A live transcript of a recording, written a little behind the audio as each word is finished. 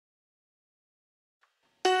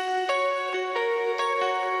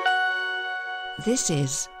This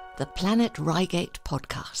is the Planet Reigate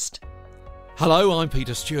podcast. Hello, I'm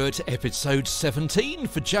Peter Stewart, episode 17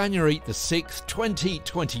 for January the 6th,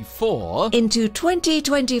 2024. Into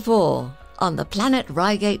 2024 on the Planet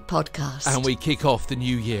Reigate podcast. And we kick off the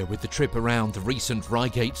new year with the trip around the recent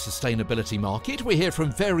Reigate Sustainability Market. We hear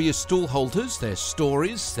from various stallholders, their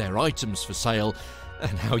stories, their items for sale,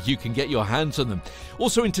 and how you can get your hands on them.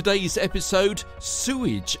 Also in today's episode,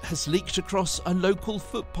 sewage has leaked across a local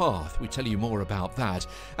footpath. We tell you more about that.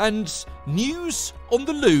 And news on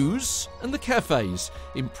the loos and the cafes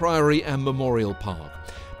in Priory and Memorial Park.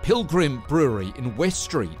 Pilgrim Brewery in West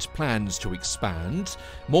Street plans to expand.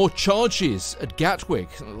 More charges at Gatwick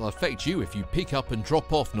will affect you if you pick up and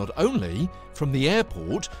drop off not only from the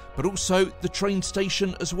airport, but also the train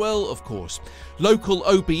station as well, of course. Local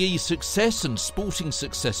OBE success and sporting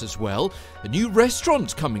success as well. A new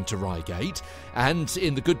restaurant coming to Reigate. And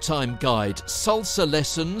in the Good Time Guide, salsa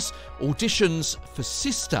lessons, auditions for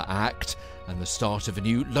Sister Act, and the start of a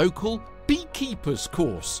new local beekeepers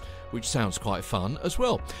course, which sounds quite fun as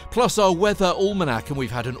well. Plus our weather almanac, and we've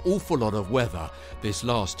had an awful lot of weather this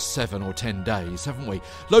last 7 or 10 days, haven't we?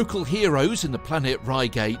 Local heroes in the Planet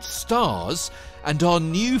Reigate Stars, and our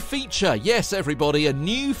new feature, yes everybody, a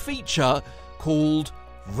new feature called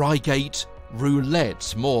Reigate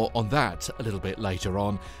Roulette. More on that a little bit later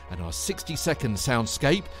on. And our 60-second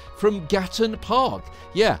soundscape from Gatton Park.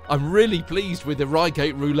 Yeah, I'm really pleased with the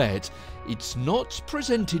Reigate Roulette. It's not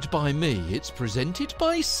presented by me, it's presented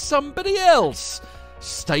by somebody else.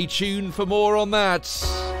 Stay tuned for more on that.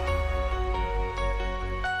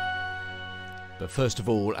 But first of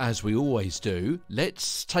all, as we always do,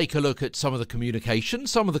 let's take a look at some of the communication,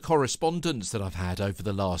 some of the correspondence that I've had over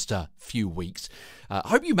the last few weeks. I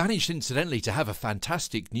hope you managed, incidentally, to have a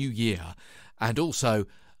fantastic new year and also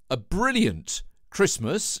a brilliant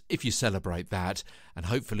Christmas, if you celebrate that, and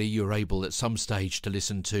hopefully you're able at some stage to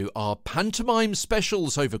listen to our pantomime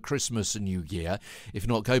specials over Christmas and New Year. If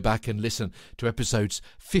not, go back and listen to episodes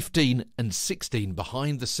 15 and 16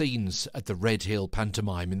 behind the scenes at the Red Hill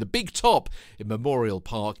pantomime in the Big Top in Memorial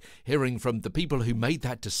Park, hearing from the people who made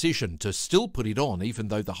that decision to still put it on, even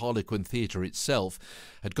though the Harlequin Theatre itself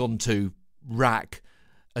had gone to rack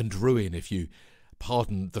and ruin, if you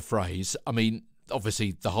pardon the phrase. I mean,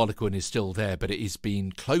 obviously, the Harlequin is still there, but it is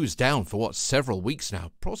being closed down for, several weeks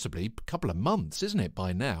now? Possibly a couple of months, isn't it,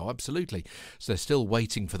 by now? Absolutely. So they're still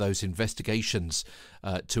waiting for those investigations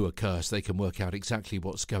to occur so they can work out exactly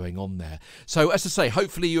what's going on there. So, as I say,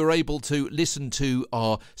 hopefully you're able to listen to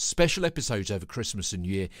our special episodes over Christmas and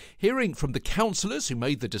New Year, hearing from the councillors who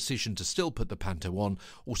made the decision to still put the panto on,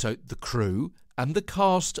 also the crew and the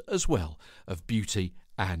cast as well of Beauty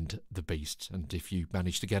and the Beast. And if you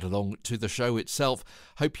managed to get along to the show itself,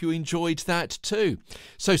 hope you enjoyed that too.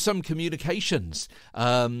 So some communications.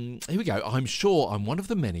 Here we go. I'm sure I'm one of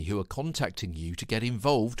the many who are contacting you to get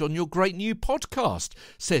involved on your great new podcast,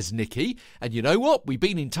 says Nikki. And you know what? We've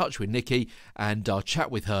been in touch with Nikki, and our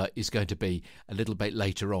chat with her is going to be a little bit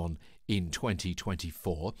later on in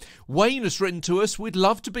 2024. Wayne has written to us, we'd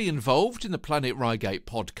love to be involved in the Planet Reigate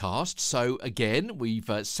podcast. So again, we've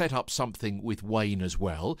set up something with Wayne as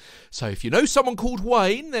well. So if you know someone called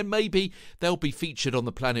Wayne, then maybe they'll be featured on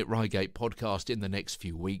the Planet Reigate podcast in the next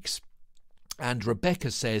few weeks. And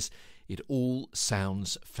Rebecca says, it all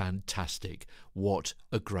sounds fantastic. What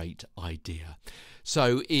a great idea.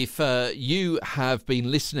 So if you have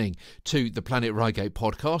been listening to the Planet Reigate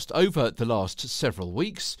podcast over the last several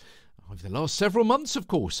weeks, over the last several months, of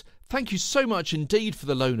course, thank you so much indeed for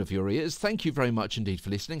the loan of your ears. Thank you very much indeed for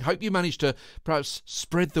listening. Hope you managed to perhaps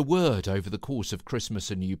spread the word over the course of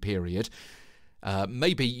Christmas and New Period.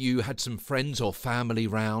 Maybe you had some friends or family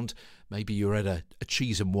round. Maybe you were at a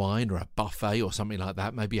cheese and wine or a buffet or something like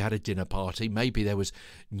that. Maybe you had a dinner party. Maybe there was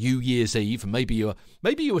New Year's Eve. And maybe you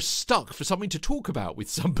were stuck for something to talk about with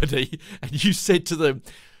somebody. And you said to them,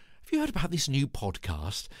 have you heard about this new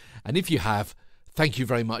podcast? And if you have, thank you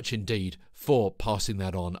very much indeed for passing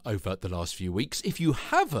that on over the last few weeks. If you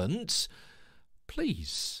haven't,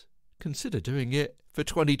 please consider doing it for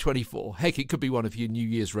 2024. Heck, it could be one of your New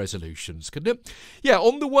Year's resolutions, couldn't it? Yeah,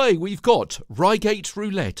 on the way, we've got Reigate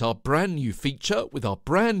Roulette, our brand new feature with our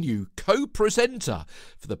brand new co-presenter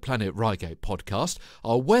for the Planet Reigate podcast.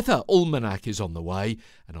 Our weather almanac is on the way,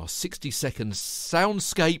 and our 60-second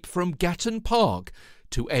soundscape from Gatton Park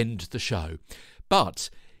to end the show. But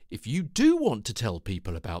if you do want to tell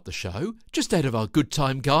people about the show, just out of our Good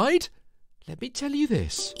Time Guide, let me tell you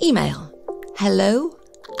this. Email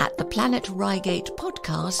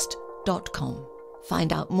hello@theplanetreigatepodcast.com.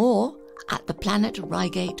 Find out more at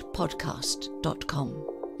theplanetreigatepodcast.com.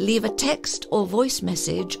 Leave a text or voice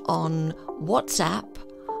message on WhatsApp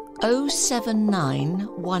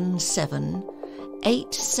 07917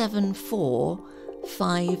 874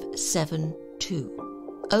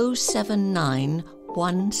 572.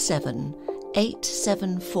 07917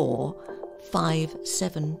 874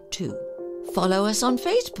 572. Follow us on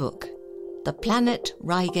Facebook, the Planet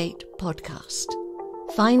Reigate Podcast.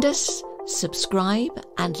 Find us, subscribe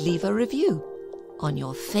and leave a review on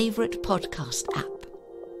your favourite podcast app.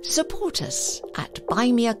 Support us at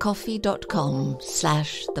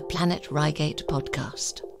buymeacoffee.com/the Planet Reigate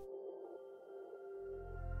Podcast.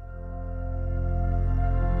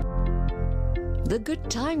 The Good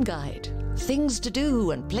Time Guide. Things to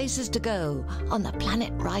do and places to go on the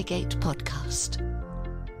Planet Reigate Podcast.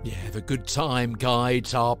 Yeah, the Good Time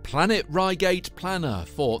Guides, our Planet Reigate planner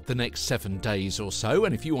for the next 7 days or so.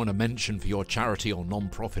 And if you want to mention for your charity or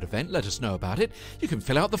non-profit event, let us know about it. You can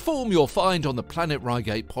fill out the form you'll find on the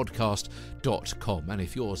planetreigatepodcast.com. And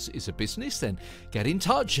if yours is a business, then get in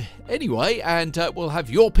touch anyway, and we'll have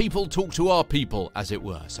your people talk to our people, as it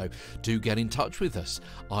were. So do get in touch with us,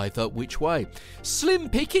 either which way. Slim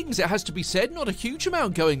pickings, it has to be said. Not a huge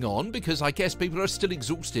amount going on, because I guess people are still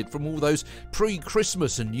exhausted from all those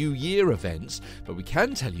pre-Christmas and New Year events, but we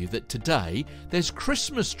can tell you that today there's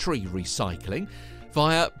Christmas tree recycling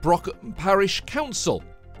via Brocken Parish Council,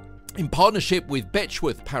 in partnership with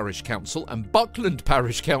Betchworth Parish Council and Buckland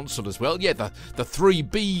Parish Council as well. Yeah, the three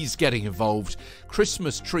Bs getting involved.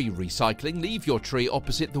 Christmas tree recycling. Leave your tree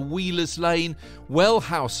opposite the Wheelers Lane,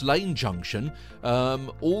 Wellhouse Lane junction,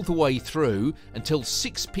 all the way through until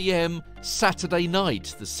 6 p.m. Saturday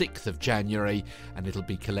night, the 6th of January, and it'll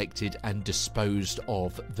be collected and disposed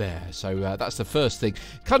of there. So that's the first thing.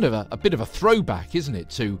 Kind of a bit of a throwback, isn't it,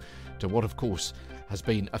 to what, of course, has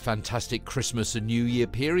been a fantastic Christmas and New Year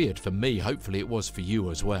period for me. Hopefully it was for you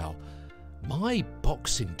as well. My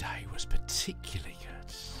Boxing Day was particularly good.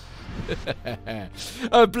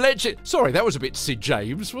 Sorry, that was a bit Sid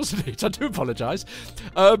James, wasn't it? I do apologise.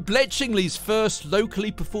 Bletchingley's first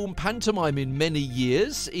locally performed pantomime in many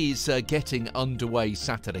years is getting underway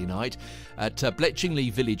Saturday night at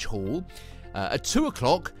Bletchingley Village Hall at 2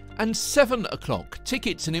 o'clock and 7 o'clock.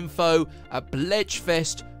 Tickets and info at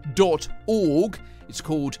bletchfest.org. It's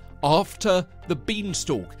called After the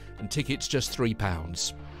Beanstalk, and tickets just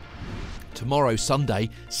 £3. Tomorrow, Sunday,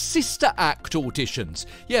 Sister Act auditions.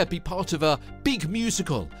 Yeah, be part of a big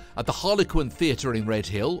musical at the Harlequin Theatre in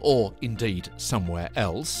Redhill, or indeed somewhere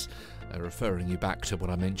else. Referring you back to what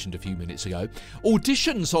I mentioned a few minutes ago.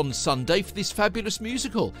 Auditions on Sunday for this fabulous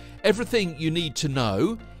musical. Everything you need to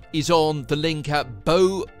know is on the link at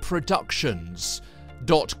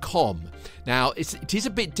bowproductions.com. Now, it is a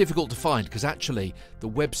bit difficult to find, because actually the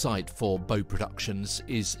website for Bow Productions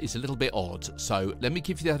is a little bit odd. So let me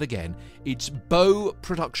give you that again. It's Bow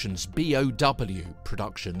Productions, B-O-W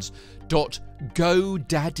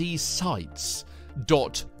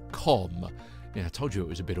Productions.GoDaddySites.com. Yeah, I told you it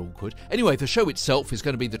was a bit awkward. Anyway, the show itself is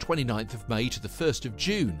going to be the 29th of May to the 1st of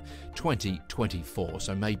June 2024.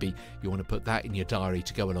 So maybe you want to put that in your diary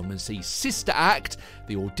to go along and see Sister Act,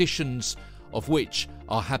 the auditions of which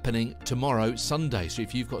are happening tomorrow, Sunday. So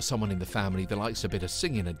if you've got someone in the family that likes a bit of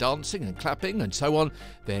singing and dancing and clapping and so on,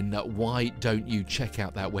 then why don't you check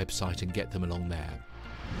out that website and get them along there?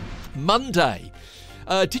 Monday.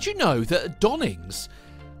 Did you know that at Donnings,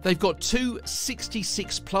 they've got 2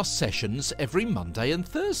 66+ sessions every Monday and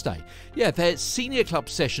Thursday? Yeah, their senior club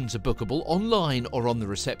sessions are bookable online or on the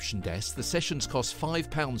reception desk. The sessions cost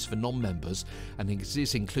 £5 for non-members, and it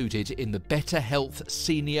is included in the Better Health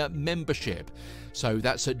Senior membership. So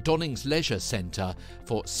that's at Donnings Leisure Centre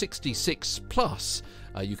for 66+.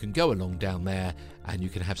 You can go along down there and you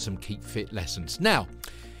can have some Keep Fit lessons. Now,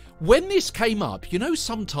 when this came up, you know,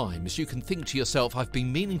 sometimes you can think to yourself, I've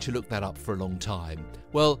been meaning to look that up for a long time.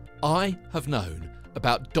 Well, I have known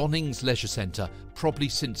about Donnings Leisure Centre probably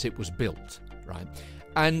since it was built, right?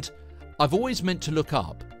 And I've always meant to look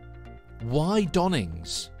up, why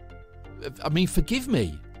Donnings? I mean, forgive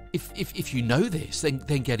me. If you know this, then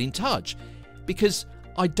get in touch. Because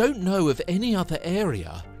I don't know of any other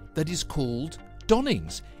area that is called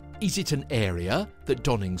Donnings. Is it an area that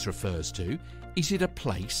Donnings refers to? Is it a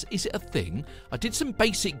place? Is it a thing? I did some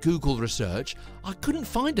basic Google research. I couldn't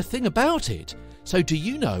find a thing about it. So do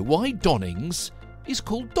you know why Donnings is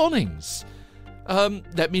called Donnings?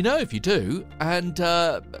 Let me know if you do, and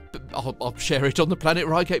I'll share it on the Planet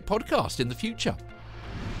Reigate podcast in the future.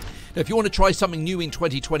 Now, if you want to try something new in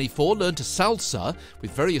 2024, learn to salsa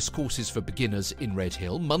with various courses for beginners in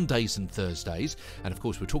Redhill, Mondays and Thursdays. And of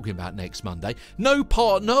course, we're talking about next Monday. No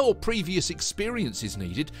partner or previous experience is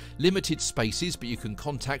needed. Limited spaces, but you can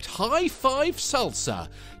contact High Five Salsa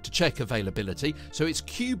to check availability. So it's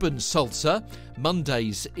Cuban salsa,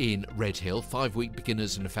 Mondays in Redhill, 5-week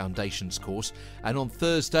beginners and a foundations course. And on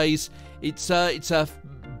Thursdays, it's a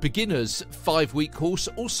beginners 5-week course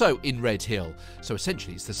also in Redhill. So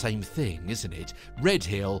essentially it's the same thing, isn't it?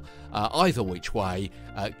 Redhill, either which way.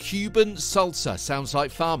 Cuban salsa sounds like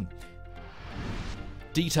fun.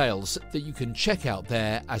 Details that you can check out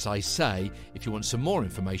there, as I say, if you want some more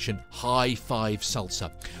information. High Five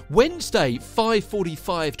Salsa. Wednesday,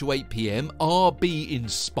 5:45 to 8 p.m, RB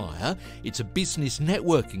Inspire. It's a business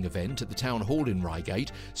networking event at the Town Hall in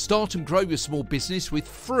Reigate. Start and grow your small business with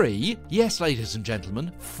free, yes ladies and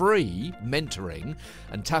gentlemen, free mentoring,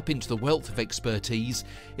 and tap into the wealth of expertise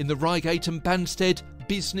in the Reigate and Banstead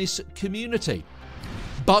business community.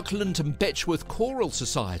 Buckland and Betchworth Choral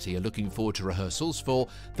Society are looking forward to rehearsals for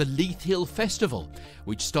the Leith Hill Festival,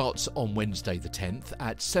 which starts on Wednesday the 10th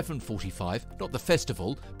at 7:45. Not the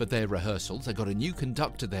festival, but their rehearsals. They've got a new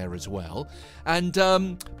conductor there as well. And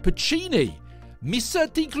Puccini, Missa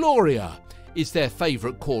di Gloria, is their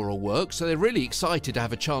favourite choral work, so they're really excited to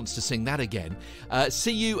have a chance to sing that again.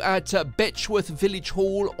 See you at Betchworth Village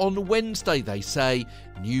Hall on Wednesday, they say.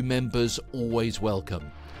 New members always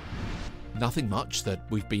welcome. Nothing much that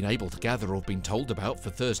we've been able to gather or been told about for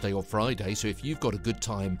Thursday or Friday, so if you've got a good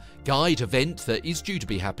time guide event that is due to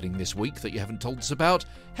be happening this week that you haven't told us about,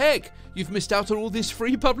 heck, you've missed out on all this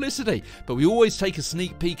free publicity. But we always take a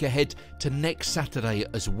sneak peek ahead to next Saturday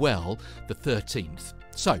as well, the 13th.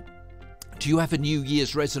 So, do you have a New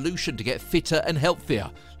Year's resolution to get fitter and healthier?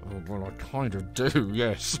 Oh, well, I kind of do,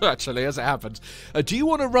 yes, actually, as it happens. Do you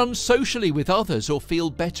want to run socially with others or feel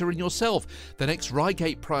better in yourself? The next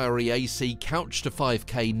Reigate Priory AC Couch to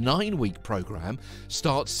 5K 9-week programme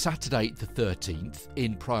starts Saturday the 13th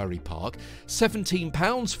in Priory Park.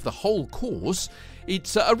 £17 for the whole course.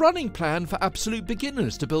 It's a running plan for absolute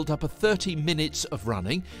beginners to build up a 30 minutes of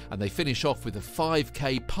running, and they finish off with a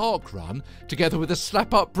 5k park run together with a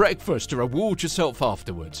slap-up breakfast to reward yourself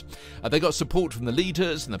afterwards. They got support from the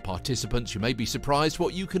leaders and the participants. You may be surprised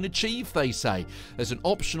what you can achieve, they say. There's an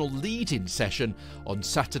optional lead-in session on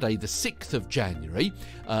Saturday the 6th of January,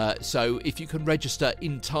 so if you can register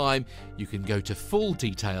in time, you can go to full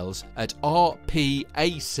details at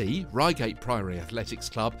RPAC, Reigate Priory Athletics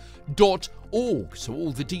Club.org. So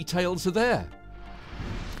all the details are there.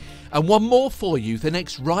 And one more for you. The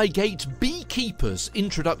next Reigate Beekeepers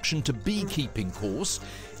Introduction to Beekeeping course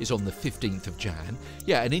is on the 15th of Jan.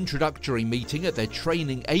 Yeah, an introductory meeting at their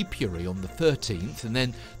training apiary on the 13th, and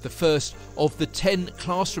then the first of the 10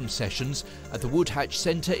 classroom sessions at the Woodhatch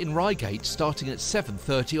Centre in Reigate, starting at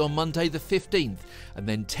 7:30 on Monday the 15th, and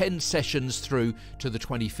then 10 sessions through to the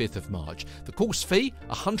 25th of March. The course fee,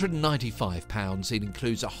 £195. It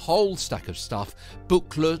includes a whole stack of stuff,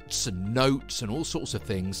 booklets and notes and all sorts of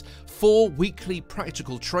things, 4 weekly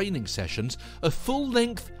practical training sessions, a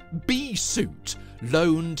full-length bee suit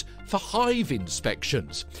loaned for hive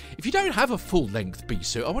inspections. If you don't have a full-length bee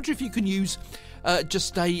suit, I wonder if you can use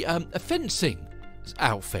just a fencing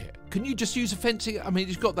outfit. Can you just use a fencing? I mean,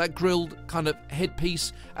 it's got that grilled kind of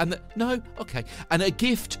headpiece and no? Okay. And a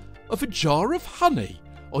gift of a jar of honey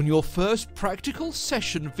on your first practical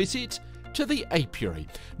session visit to the apiary.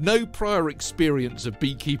 No prior experience of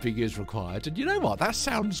beekeeping is required, and you know what, that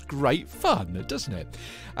sounds great fun, doesn't it?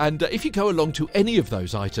 And if you go along to any of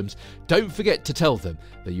those items, don't forget to tell them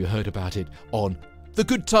that you heard about it on the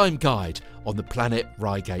Good Time Guide on the Planet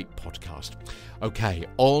Reigate podcast. Okay,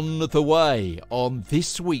 on the way on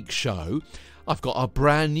this week's show, I've got a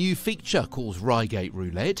brand new feature called Reigate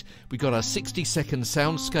Roulette. We've got our 60-second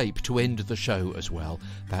soundscape to end the show as well.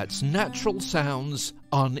 That's natural sounds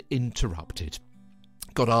uninterrupted.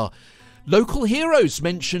 Got our local heroes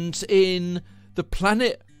mentioned in the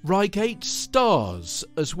Planet Reigate Stars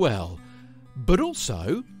as well. But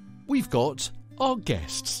also, we've got our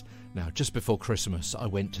guests. Now, just before Christmas, I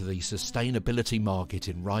went to the Sustainability Market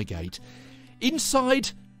in Reigate,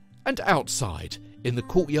 inside and outside, in the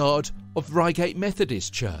courtyard of Reigate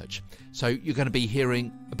Methodist Church. So you're going to be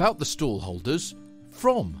hearing about the stallholders,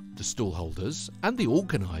 from the stallholders and the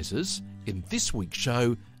organisers in this week's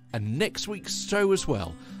show and next week's show as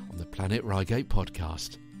well on the Planet Reigate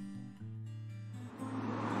podcast.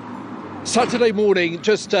 Saturday morning,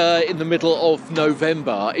 just in the middle of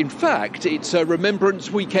November. In fact, it's a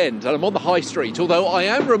Remembrance Weekend and I'm on the High Street, although I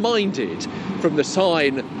am reminded from the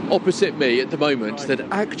sign opposite me at the moment that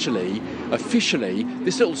actually, officially,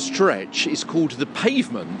 this little stretch is called the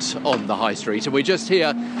pavement on the High Street, and we're just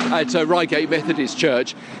here at Reigate Methodist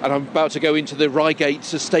Church, and I'm about to go into the Reigate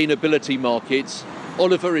Sustainability Markets.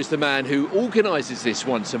 Oliver is the man who organises this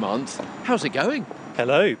once a month. How's it going?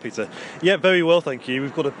 Hello, Peter. Yeah, very well, thank you.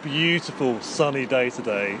 We've got a beautiful sunny day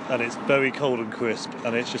today, and it's very cold and crisp,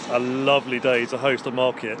 and it's just a lovely day to host a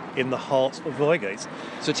market in the heart of Reigate.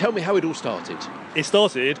 So tell me how it all started. It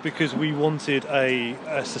started because we wanted a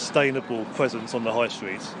sustainable presence on the high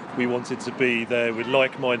street. We wanted to be there with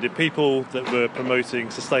like-minded people that were promoting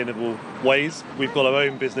sustainable ways. We've got our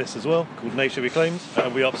own business as well called Nature Reclaimed,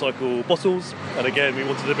 and we upcycle bottles. And again, we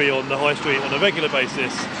wanted to be on the high street on a regular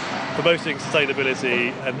basis, promoting sustainability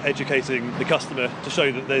and educating the customer to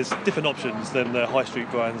show that there's different options than the high street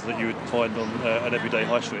brands that you would find on an everyday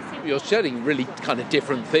high street. You're selling really kind of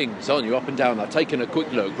different things, aren't you, up and down? I've taken a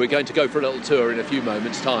quick look. We're going to go for a little tour in a few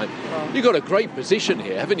moments' time. You've got a great position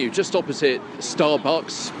here, haven't you? Just opposite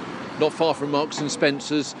Starbucks, not far from Marks and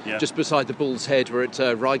Spencer's, just beside the Bull's Head. We're at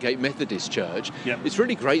Reigate Methodist Church. It's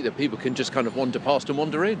really great that people can just kind of wander past and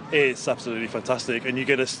wander in. It's absolutely fantastic, and you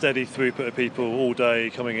get a steady throughput of people all day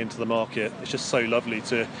coming into the market. It's just so lovely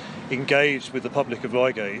to engage with the public of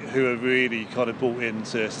Reigate, who are really kind of bought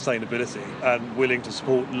into sustainability and willing to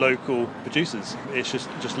support local producers. It's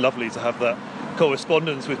just lovely to have that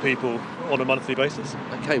correspondence with people on a monthly basis.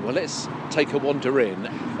 OK, well, let's take a wander in.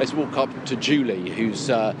 Let's walk up to Julie, who's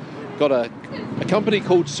got a company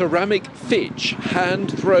called Ceramic Fitch,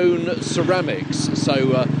 hand-thrown ceramics.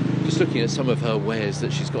 So just looking at some of her wares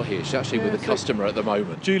that she's got here. She's actually with a customer at the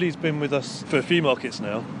moment. Julie's been with us for a few markets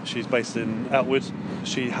now. She's based in Outwood.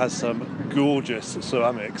 She has some gorgeous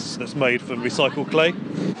ceramics that's made from recycled clay.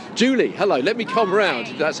 Julie, hello. Let me come round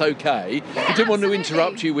if that's OK. I didn't want to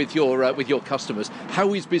interrupt you with your customers.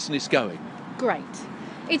 How is business going? Great.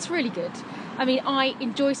 It's really good. I mean, I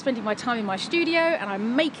enjoy spending my time in my studio, and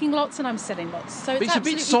I'm making lots and I'm selling lots. So it's a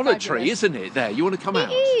bit solitary, fabulous. Isn't it, there? You want to come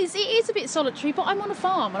out? It is a bit solitary, but I'm on a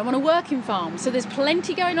farm, and I'm on a working farm. So there's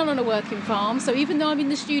plenty going on a working farm. So even though I'm in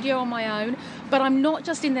the studio on my own, but I'm not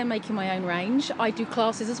just in there making my own range, I do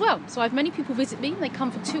classes as well. So I have many people visit me, and they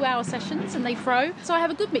come for 2-hour sessions, and they throw. So I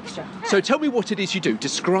have a good mixture. So tell me what it is you do.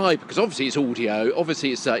 Describe, because obviously it's audio,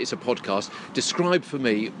 obviously it's a podcast. Describe for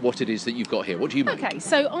me what it is that you've got here. What do you make? Okay,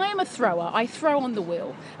 so I am a thrower. I throw on the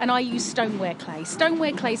wheel, and I use stoneware clay.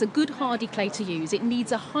 Stoneware clay is a good hardy clay to use. It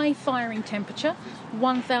needs a high firing temperature,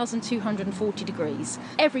 1,240 degrees.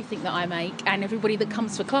 Everything that I make and everybody that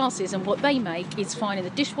comes for classes and what they make is fine in the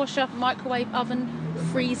dishwasher, microwave oven,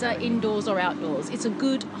 freezer, indoors or outdoors. It's a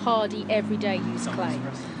good, hardy, everyday use clay.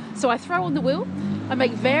 So I throw on the wheel. I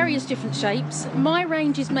make various different shapes. My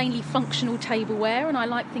range is mainly functional tableware, and I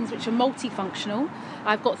like things which are multifunctional.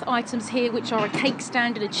 I've got items here which are a cake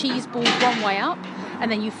stand and a cheese board one way up,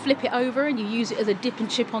 and then you flip it over and you use it as a dip and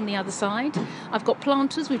chip on the other side. I've got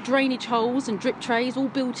planters with drainage holes and drip trays all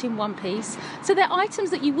built in one piece. So they're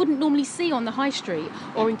items that you wouldn't normally see on the high street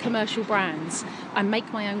or in commercial brands. I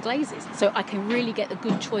make my own glazes, so I can really get a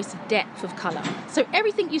good choice of depth of colour. So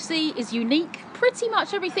everything you see is unique. Pretty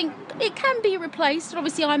much everything, it can be replaced,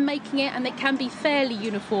 obviously I'm making it and it can be fairly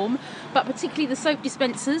uniform, but particularly the soap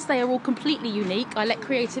dispensers, they are all completely unique. I let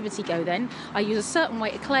creativity go then. I use a certain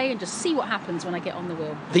weight of clay and just see what happens when I get on the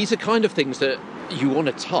wheel. These are kind of things that you want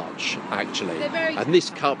to touch, actually. They're very and this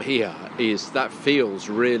cup here that feels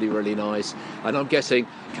really, really nice. And I'm guessing,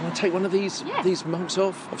 can I take one of these mugs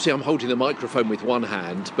off? Obviously I'm holding the microphone with one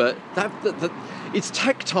hand, but that it's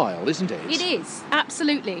tactile, isn't it? It is,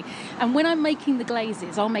 absolutely. And when I'm making the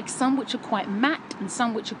glazes, I'll make some which are quite matte and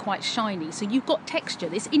some which are quite shiny. So you've got texture,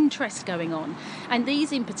 there's interest going on. And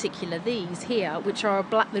these in particular, these here, which are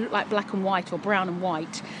they look like black and white or brown and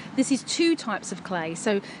white. This is 2 types of clay.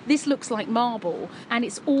 So this looks like marble and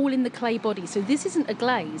it's all in the clay body. So this isn't a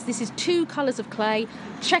glaze. This is 2 colours of clay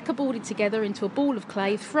checkerboarded together into a ball of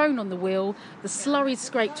clay, thrown on the wheel. The slurry is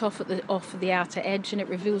scraped off the outer edge and it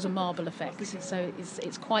reveals a marble effect. So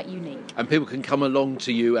it's quite unique. And people can come along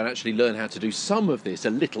to you and actually learn how to do some of this a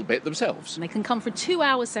little bit themselves. And they can come for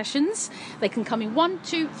 2-hour sessions. They can come in 1,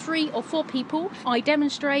 2, 3 or 4 people. I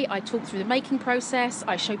demonstrate, I talk through the making process,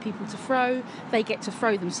 I show people to throw, they get to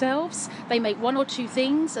throw themselves, they make 1 or 2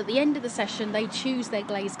 things. At the end of the session they choose their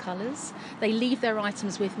glaze colours, they leave their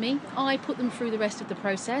items with me, I put them through the rest of the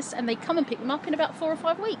process and they come and pick them up in about 4 or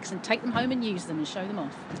 5 weeks and take them home and use them and show them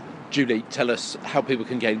off. Julie, tell us how people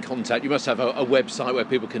can get in contact. You must have a website where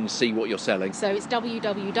people can see what you're selling. So it's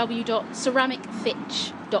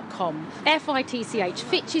www.ceramicfitch.com. FITCH.com. FITCH.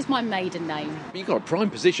 Fitch is my maiden name. You've got a prime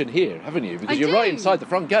position here, haven't you? Because I you're do. right inside the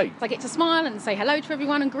front gate. I get to smile and say hello to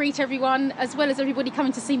everyone and greet everyone, as well as everybody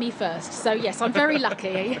coming to see me first. So yes, I'm very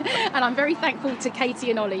lucky, and I'm very thankful to Katie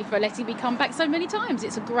and Ollie for letting me come back so many times.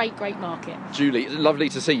 It's a great, great market. Julie, lovely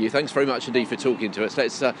to see you. Thanks very much indeed for talking to us.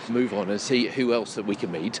 Let's move on and see who else that we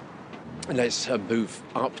can meet. Let's move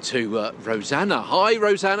up to Rosanna. Hi,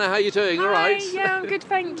 Rosanna. How are you doing? Hi, all right? Yeah, I'm good,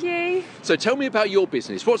 thank you. So tell me about your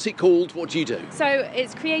business. What's it called? What do you do? So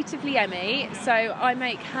it's Creatively Emmy. So I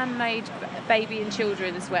make handmade baby and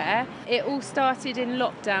children's wear. It all started in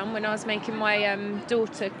lockdown when I was making my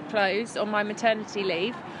daughter clothes on my maternity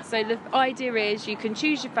leave. So the idea is you can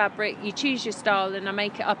choose your fabric, you choose your style, and I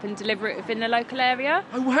make it up and deliver it within the local area.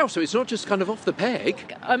 Oh, wow. So it's not just kind of off the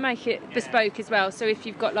peg. I make it bespoke as well. So if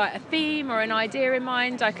you've got like a theme or an idea in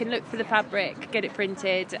mind, I can look for the fabric, get it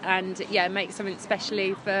printed, and make something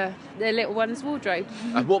specially for the little one's wardrobe.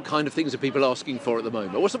 And what kind of things are people asking for at the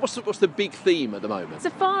moment? What's the big theme at the moment?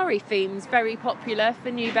 Safari theme's very popular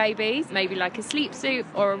for new babies, maybe like a sleep suit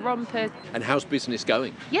or a romper. And how's business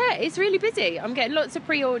going? Yeah, it's really busy. I'm getting lots of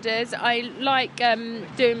pre-orders. I like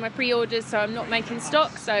doing my pre-orders, so I'm not making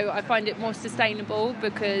stock, so I find it more sustainable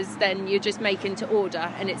because then you're just making to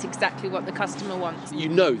order and it's exactly what the customer wants. You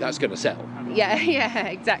know that's going to sell. Yeah,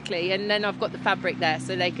 exactly. And then I've got the fabric there,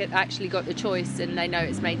 so they could actually got the choice and they know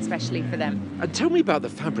it's made specially for them. And tell me about the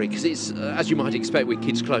fabric, because it's, as you might expect with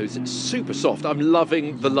kids' clothes, it's super soft. I'm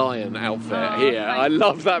loving the lion outfit here. I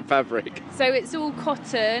love that fabric. So it's all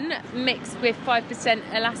cotton mixed with 5%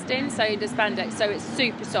 elastin, so the spandex, so it's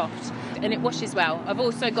super soft. And it washes well. I've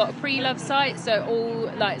also got a pre-love site,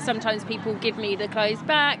 so sometimes people give me the clothes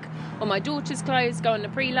back, or my daughter's clothes go on the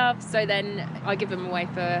pre-love, so then I give them away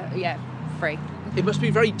for free. It must be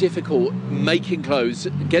very difficult making clothes,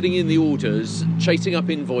 getting in the orders, chasing up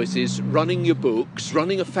invoices, running your books,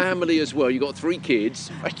 running a family as well. You've got 3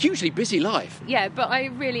 kids. A hugely busy life. Yeah, but I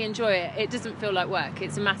really enjoy it. It doesn't feel like work.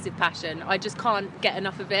 It's a massive passion. I just can't get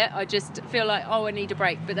enough of it. I just feel like, I need a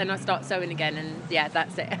break, but then I start sewing again, and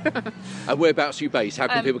that's it. And whereabouts are you based? How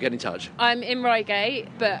can people get in touch? I'm in Reigate,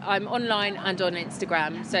 but I'm online and on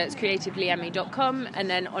Instagram. So it's creativelyemmy.com, and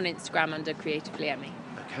then on Instagram under Creatively Emmy.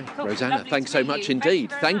 Okay, Cool. Rosanna, Lovely thanks to so meet much you.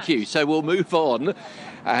 indeed. Thank you very much. So we'll move on,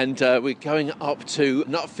 and we're going up to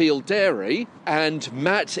Nutfield Dairy, and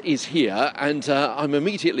Matt is here, and I'm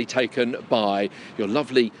immediately taken by your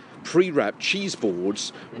lovely pre-wrapped cheese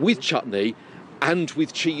boards with chutney and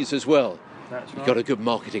with cheese as well. That's right. You've got a good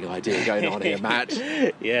marketing idea going on here, Matt.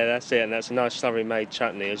 Yeah, that's it, and that's a nice Surrey-made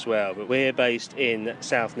chutney as well. But we're based in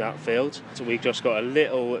South Nutfield, so we've just got a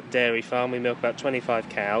little dairy farm. We milk about 25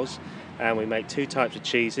 cows, and we make 2 types of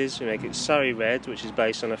cheeses. We make it Surrey Red, which is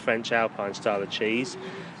based on a French Alpine style of cheese,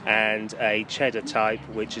 and a cheddar type,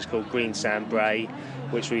 which is called Green Sand Bray,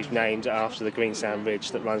 which we've named after the Green Sand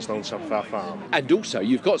Ridge that runs along top of our farm. And also,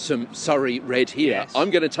 you've got some Surrey Red here. Yes.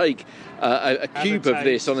 I'm going to take a cube of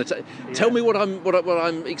this on a. Tell me what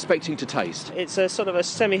I'm expecting to taste. It's a sort of a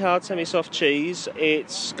semi-hard, semi-soft cheese.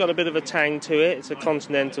 It's got a bit of a tang to it. It's a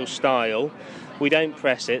continental style. We don't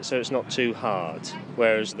press it, so it's not too hard.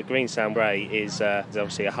 Whereas the Green Sand Bray is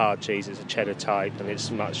obviously a hard cheese. It's a cheddar type, and it's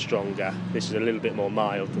much stronger. This is a little bit more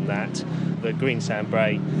mild than that. The Green Sand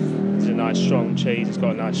Bray is a nice strong cheese. It's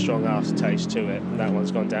got a nice strong aftertaste to it. And that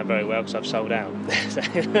one's gone down very well because I've sold out.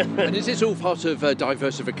 And is this all part of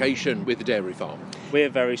diversification with the dairy farm? We're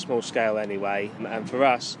very small scale anyway, and for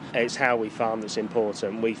us, it's how we farm that's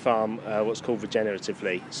important. We farm what's called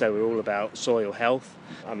regeneratively, so we're all about soil health.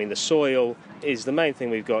 I mean, the soil is the main thing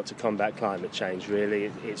we've got to combat climate change,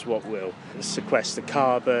 really. It's what will sequester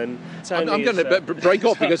carbon. I'm going to break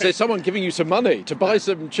off because there's someone giving you some money to buy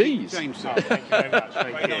some cheese. James, thank you very much.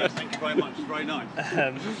 Thank you very much. It's very nice.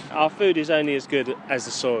 Our food is only as good as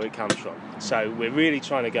the soil it comes from. So we're really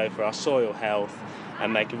trying to go for our soil health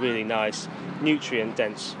and make a really nice,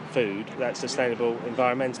 nutrient-dense food that's sustainable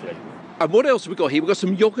environmentally. And what else have we got here? We've got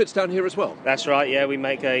some yoghurts down here as well. That's right, yeah. We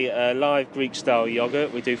make a live Greek-style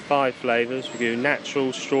yoghurt. We do 5 flavours. We do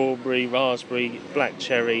natural, strawberry, raspberry, black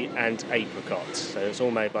cherry and apricot. So it's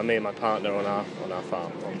all made by me and my partner on our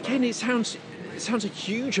farm. Again, it sounds a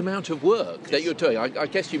huge amount of work that you're doing. I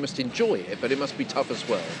guess you must enjoy it, but it must be tough as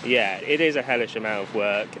well. Yeah, it is a hellish amount of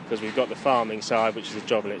work because we've got the farming side, which is a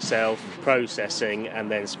job in itself, processing,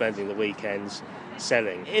 and then spending the weekends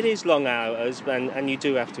selling. It is long hours, and you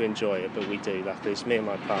do have to enjoy it, but we do. Luckily, it's me and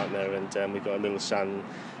my partner, and we've got a little son.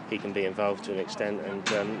 He can be involved to an extent, and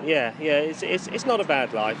it's not a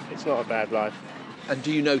bad life. It's not a bad life. And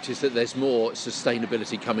do you notice that there's more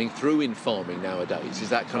sustainability coming through in farming nowadays? Is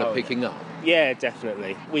that kind of picking up? Yeah,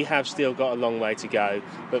 definitely. We have still got a long way to go,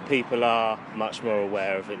 but people are much more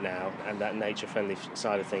aware of it now, and that nature-friendly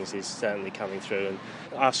side of things is certainly coming through. And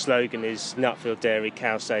our slogan is Nutfield Dairy,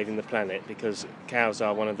 cows saving the planet, because cows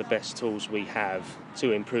are one of the best tools we have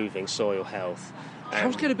to improving soil health.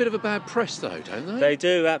 Cows get a bit of a bad press, though, don't they? They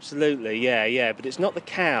do, absolutely, yeah. But it's not the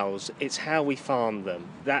cows, it's how we farm them.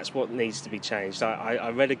 That's what needs to be changed. I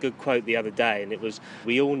read a good quote the other day, and it was,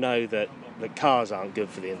 we all know that cars aren't good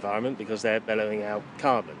for the environment because they're bellowing out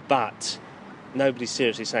carbon. But nobody's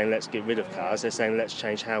seriously saying let's get rid of cars. They're saying let's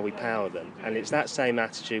change how we power them. And it's that same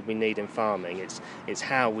attitude we need in farming. It's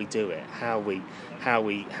how we do it, how we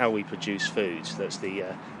produce foods. That's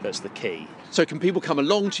the key. So can people come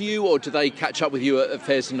along to you, or do they catch up with you at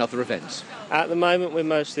fairs and other events? At the moment, we're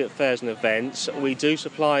mostly at fairs and events. We do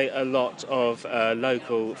supply a lot of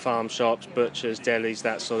local farm shops, butchers, delis,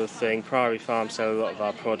 that sort of thing. Priory Farms sell a lot of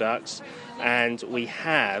our products. And we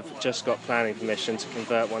have just got planning permission to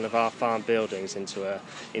convert one of our farm buildings into a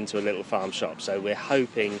little farm shop. So we're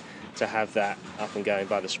hoping to have that up and going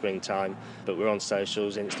by the springtime. But we're on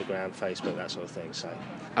socials, Instagram, Facebook, that sort of thing. So.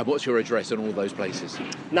 And what's your address on all those places?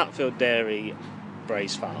 Nutfield Dairy,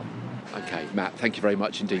 Brace Farm. OK, Matt, thank you very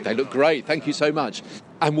much indeed. They look great. Thank you so much.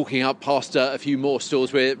 And walking up past a few more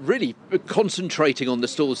stores, we're really concentrating on the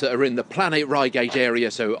stores that are in the Planet Reigate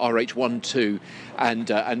area, so RH1, 2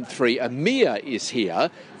 and 3. And Mia is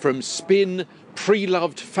here from Spin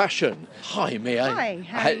Pre-Loved Fashion. Hi, Mia. Hi,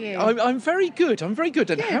 how are you? I'm very good. And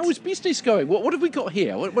Good. how is business going? What have we got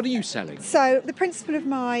here? What are you selling? So the principle of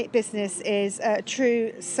my business is a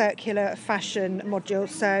true circular fashion module.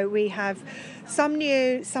 So we have some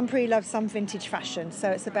new, some pre-loved, some vintage fashion. So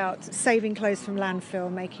it's about saving clothes from landfill,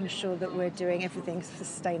 making sure that we're doing everything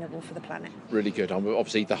sustainable for the planet. Really good.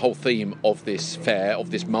 Obviously, the whole theme of this fair,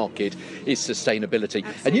 of this market, is sustainability.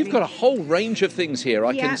 Absolutely. And you've got a whole range of things here.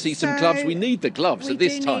 I can see some gloves. We need the gloves at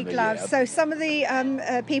this time of year. So some of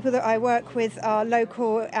the people that I work with are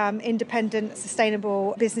local, independent,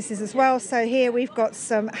 sustainable businesses as well. So here we've got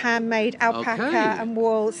some handmade alpaca and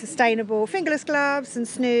wool, sustainable fingerless gloves and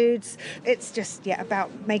snoods. It's just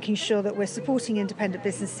about making sure that we're supporting independent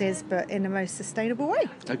businesses, but in the most sustainable way.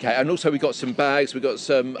 Okay, and also we've got some bags. We've got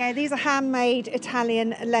some. Yeah, these are handmade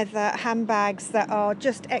Italian leather handbags that are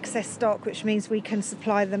just excess stock, which means we can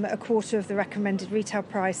supply them at a quarter of the recommended retail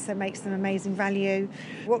price. So it makes them amazing value.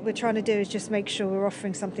 What we're trying to do is just make sure we're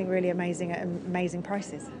offering something really amazing at amazing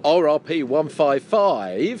prices. RRP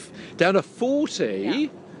 155 down to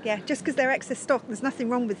 40. Yeah, just because they're excess stock, there's nothing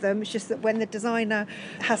wrong with them. It's just that when the designer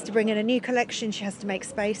has to bring in a new collection, she has to make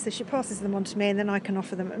space, so she passes them on to me, and then I can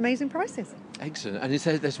offer them at amazing prices. Excellent. And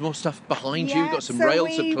there's more stuff behind you? You've got some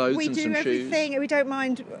rails of clothes and some shoes? We do everything. We don't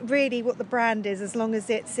mind really what the brand is, as long as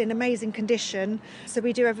it's in amazing condition. So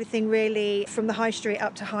we do everything really from the high street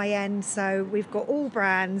up to high end. So we've got all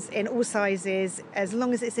brands in all sizes, as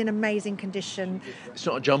long as it's in amazing condition. It's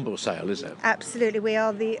not a jumble sale, is it? Absolutely. We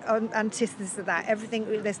are the antithesis of that.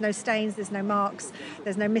 Everything, there's no stains, there's no marks,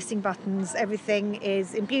 there's no missing buttons. Everything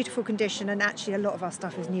is in beautiful condition, and actually a lot of our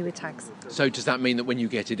stuff is new with tags. So does that mean that when you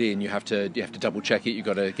get it in, you have to double check it, you've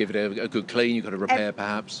got to give it a good clean, you've got to repair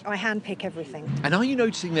perhaps? I hand pick everything. And are you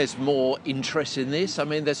noticing there's more interest in this? I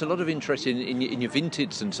mean, there's a lot of interest in your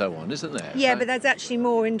vintage and so on, isn't there? Yeah, but there's actually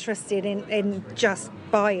more interested in just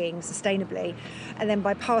buying sustainably, and then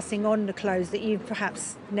by passing on the clothes that you've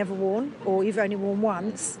perhaps never worn or you've only worn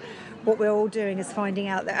once. What we're all doing is finding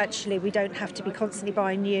out that actually we don't have to be constantly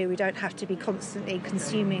buying new, we don't have to be constantly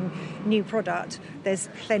consuming new product. There's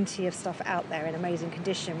plenty of stuff out there in amazing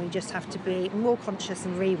condition. We just have to be more conscious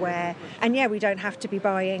and rewear. And yeah, we don't have to be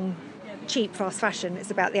buying cheap fast fashion. It's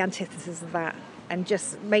about the antithesis of that, and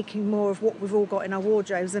just making more of what we've all got in our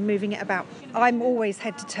wardrobes and moving it about. I'm always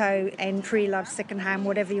head to toe in pre-loved, second-hand,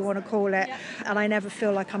 whatever you want to call it, and I never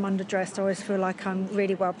feel like I'm underdressed. I always feel like I'm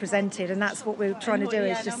really well presented, and that's what we're trying to do,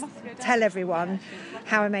 is just tell everyone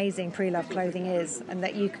how amazing pre-loved clothing is, and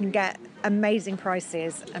that you can get amazing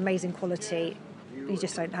prices, amazing quality. You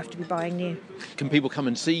just don't have to be buying new. Can people come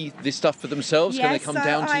and see this stuff for themselves? Yes, Can they come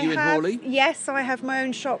down to you in Horley? Yes, I have my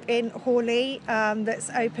own shop in Horley that's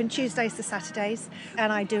open Tuesdays to Saturdays,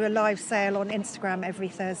 and I do a live sale on Instagram every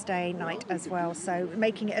Thursday night as well, so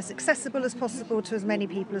making it as accessible as possible to as many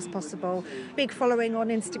people as possible. Big following on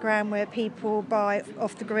Instagram where people buy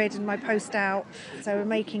off the grid and my post out, so we're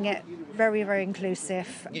making it very, very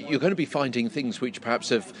inclusive. You're going to be finding things which perhaps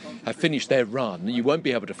have finished their run you won't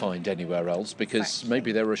be able to find anywhere else, because because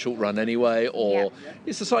maybe they're a short run anyway, or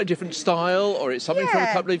it's a slightly different style, or it's something from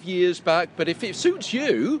a couple of years back. But if it suits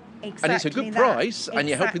you, and it's a good price, and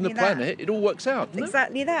you're helping the planet, it all works out, doesn't it?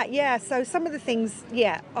 Exactly that, yeah. So some of the things,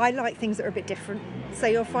 I like things that are a bit different. So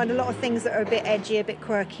you'll find a lot of things that are a bit edgy, a bit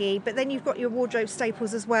quirky, but then you've got your wardrobe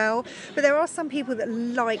staples as well. But there are some people that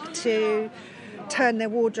like to turn their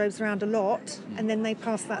wardrobes around a lot, and then they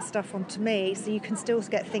pass that stuff on to me, so you can still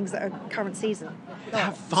get things that are current season.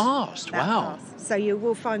 That fast, wow. Fast. So you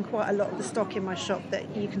will find quite a lot of the stock in my shop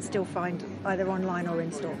that you can still find either online or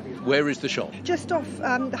in store. Where is the shop? Just off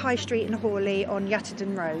the High Street in Horley on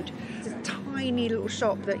Gatton Road. It's a tiny little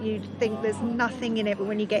shop that you'd think there's nothing in it, but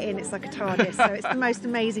when you get in it's like a TARDIS. So it's the most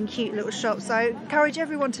amazing, cute little shop. So I encourage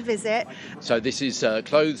everyone to visit. So this is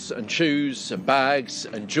clothes and shoes and bags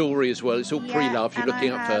and jewellery as well. It's all pre-loved. You're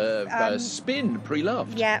looking up for spin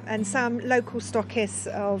pre-loved. Yeah, and some local stockists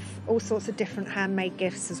of all sorts of different handmade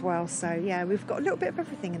gifts as well. So yeah, we've got a little bit of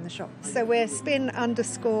everything in the shop. So we're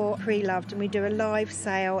spin_pre-loved, and we do a live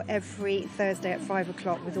sale every Thursday at 5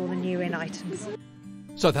 o'clock with all the new in items.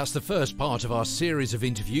 So that's the first part of our series of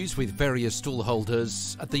interviews with various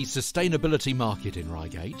stallholders at the Sustainability Market in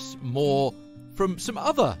Reigate. More from some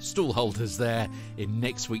other stallholders there in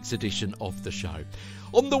next week's edition of the show.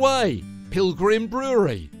 On the way, Pilgrim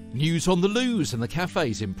Brewery, news on the loos and the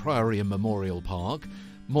cafes in Priory and Memorial Park,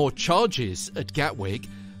 more charges at Gatwick,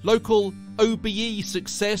 local OBE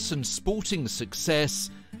success and sporting success,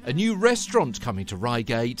 a new restaurant coming to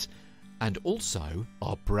Reigate, and also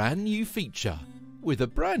our brand new feature with a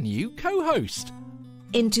brand new co-host.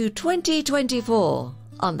 Into 2024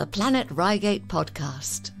 on the Planet Reigate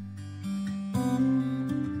podcast.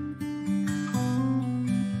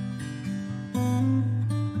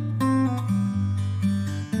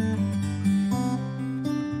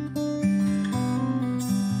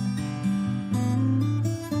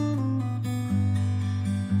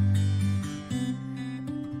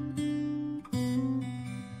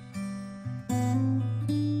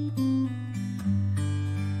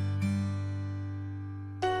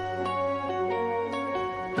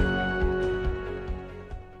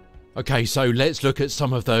 Okay, so let's look at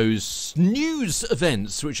some of those news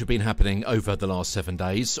events which have been happening over the last 7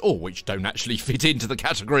 days, or which don't actually fit into the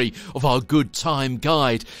category of our good time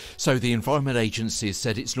guide. So the Environment Agency has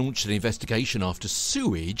said it's launched an investigation after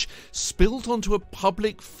sewage spilled onto a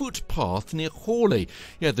public footpath near Horley.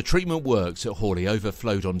 Yeah, the treatment works at Horley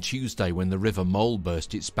overflowed on Tuesday when the River Mole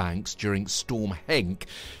burst its banks during Storm Henk.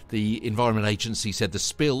 The Environment Agency said the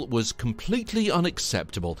spill was completely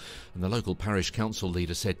unacceptable, and the local parish council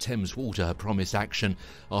leader said Thames Water had promised action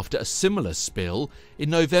after a similar spill in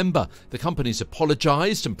November. The companies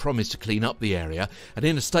apologised and promised to clean up the area, and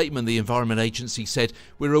in a statement the Environment Agency said,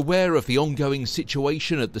 "We're aware of the ongoing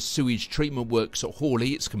situation at the sewage treatment works at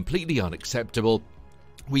Horley. It's completely unacceptable.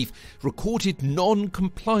 We've recorded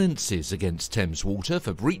non-compliances against Thames Water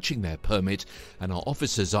for breaching their permit, and our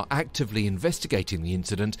officers are actively investigating the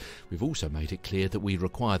incident. We've also made it clear that we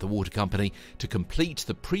require the water company to complete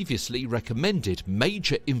the previously recommended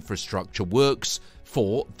major infrastructure works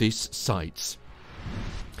for this site."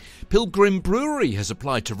 Pilgrim Brewery has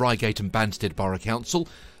applied to Reigate and Banstead Borough Council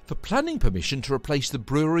for planning permission to replace the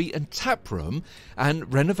brewery and tap room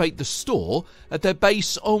and renovate the store at their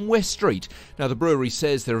base on West Street. Now, the brewery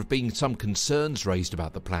says there have been some concerns raised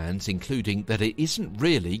about the plans, including that it isn't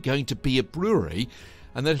really going to be a brewery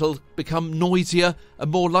and that it'll become noisier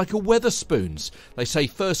and more like a Wetherspoons. They say,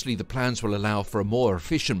 firstly, the plans will allow for a more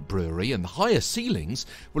efficient brewery and the higher ceilings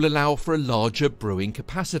will allow for a larger brewing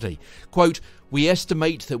capacity. Quote, "We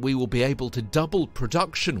estimate that we will be able to double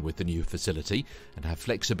production with the new facility and have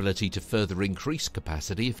flexibility to further increase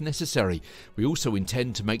capacity if necessary. We also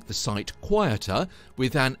intend to make the site quieter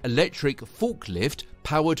with an electric forklift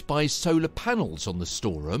powered by solar panels on the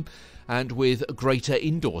storeroom, and with a greater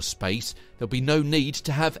indoor space, there'll be no need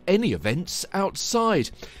to have any events outside."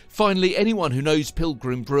 Finally, anyone who knows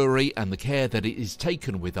Pilgrim Brewery and the care that it is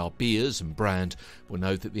taken with our beers and brand will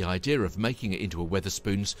know that the idea of making it into a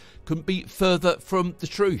Wetherspoons couldn't be further from the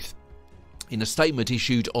truth. In a statement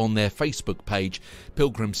issued on their Facebook page,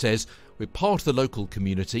 Pilgrim says, "We're part of the local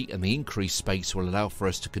community and the increased space will allow for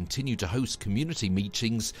us to continue to host community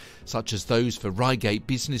meetings such as those for Reigate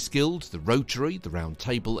Business Guild, the Rotary, the Round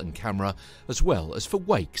Table and Camera, as well as for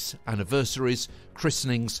wakes, anniversaries,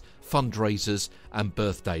 christenings, fundraisers and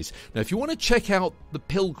birthdays." Now, if you want to check out the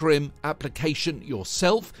Pilgrim application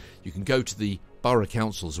yourself, you can go to the Borough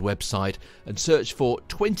Council's website and search for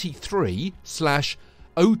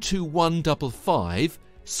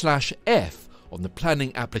 23/02155/F on the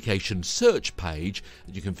planning application search page,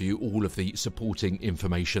 and you can view all of the supporting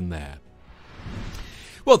information there.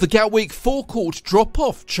 Well, the Gatwick forecourt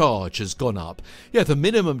drop-off charge has gone up. Yeah, the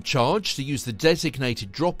minimum charge to use the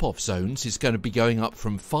designated drop-off zones is going to be going up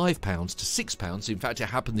from £5 to £6. In fact, it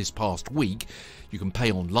happened this past week. You can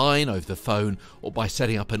pay online, over the phone, or by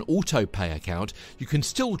setting up an auto-pay account. You can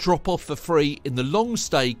still drop off for free in the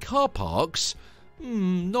long-stay car parks.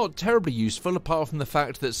 Not terribly useful, apart from the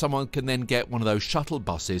fact that someone can then get one of those shuttle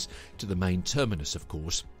buses to the main terminus, of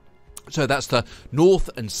course. So that's the North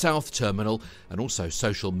and South Terminal, and also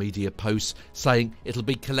social media posts saying it'll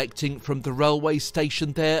be collecting from the railway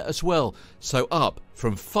station there as well. So up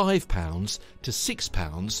from £5 to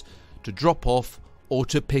 £6 to drop off or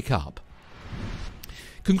to pick up.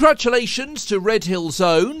 Congratulations to Red Hill's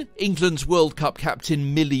own England's World Cup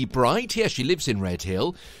captain Millie Bright. Yes, she lives in Red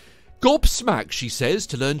Hill. Gobsmacked, she says,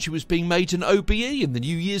 to learn she was being made an OBE in the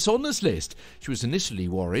New Year's honours list. She was initially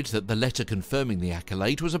worried that the letter confirming the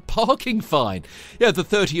accolade was a parking fine. Yeah, the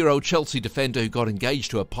 30-year-old Chelsea defender who got engaged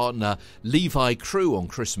to her partner Levi Crew on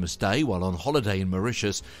Christmas Day while on holiday in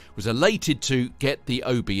Mauritius was elated to get the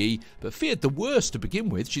OBE, but feared the worst to begin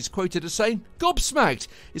with. She's quoted as saying, "Gobsmacked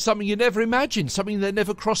is something you never imagined, something that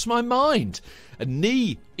never crossed my mind." A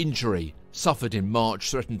knee injury suffered in March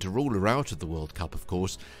threatened to rule her out of the World Cup, of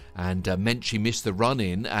course, and meant she missed the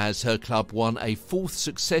run-in as her club won a fourth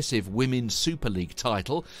successive Women's Super League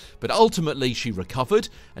title. But ultimately she recovered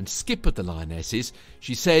and skippered the Lionesses.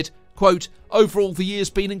 She said, quote, "Overall the year's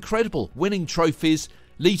been incredible, winning trophies,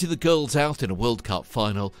 leading the girls out in a World Cup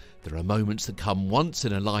final. There are moments that come once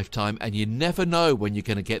in a lifetime and you never know when you're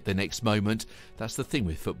going to get the next moment. That's the thing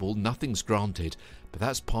with football, nothing's granted. But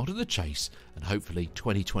that's part of the chase, and hopefully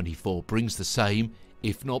 2024 brings the same,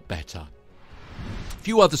 if not better." A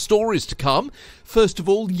few other stories to come. First of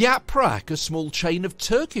all, Yaprak, a small chain of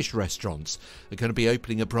Turkish restaurants, are going to be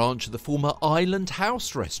opening a branch of the former Island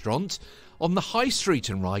House restaurant on the High Street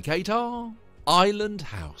in Reigate. Island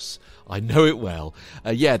House. I know it well.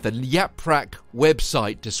 The Yaprak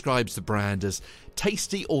website describes the brand as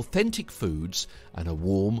tasty, authentic foods and a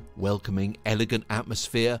warm, welcoming, elegant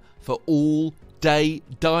atmosphere for all day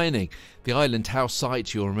dining. The Island House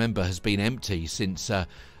site, you'll remember, has been empty since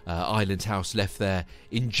Island House left there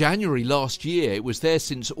in January last year. It was there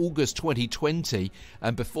since August 2020,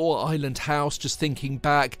 and before Island House, just thinking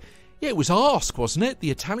back, yeah, it was Ask, wasn't it? The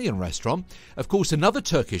Italian restaurant. Of course, another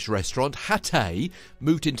Turkish restaurant, Hatay,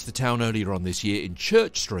 moved into the town earlier on this year in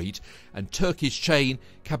Church Street, and Turkish chain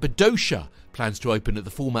Cappadocia plans to open at the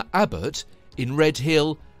former Abbott in Red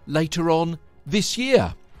Hill later on this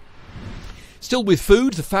year. Still with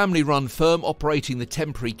food, the family-run firm operating the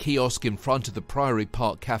temporary kiosk in front of the Priory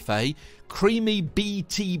Park Cafe, Creamy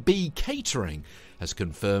BTB Catering, has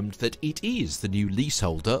confirmed that it is the new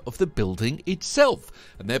leaseholder of the building itself,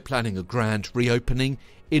 and they're planning a grand reopening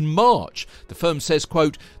in March. The firm says,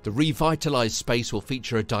 quote, "The revitalised space will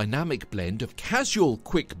feature a dynamic blend of casual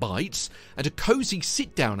quick bites and a cosy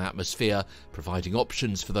sit-down atmosphere, providing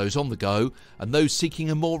options for those on the go and those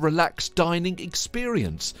seeking a more relaxed dining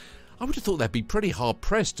experience." I would have thought they'd be pretty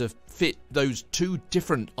hard-pressed to fit those two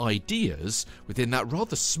different ideas within that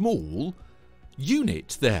rather small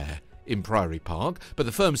unit there in Priory Park, but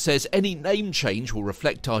the firm says any name change will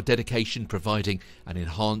reflect our dedication providing an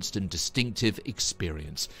enhanced and distinctive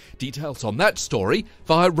experience. Details on that story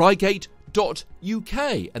via Reigate.uk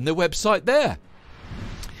and their website there.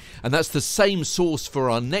 And that's the same source for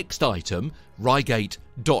our next item,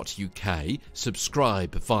 Reigate.uk.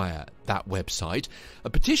 Subscribe via that website. A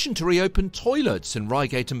petition to reopen toilets in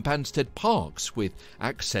Reigate and Banstead parks with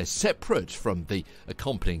access separate from the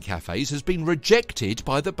accompanying cafes has been rejected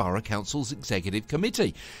by the Borough Council's Executive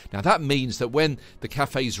Committee. Now that means that when the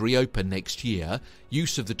cafes reopen next year,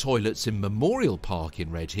 use of the toilets in Memorial Park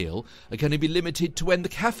in Red Hill are going to be limited to when the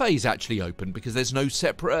cafes actually open because there's no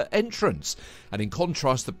separate entrance. And in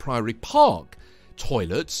contrast, the Priory Park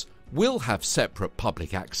toilets will have separate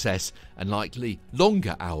public access and likely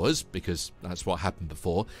longer hours, because that's what happened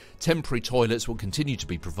before. Temporary toilets will continue to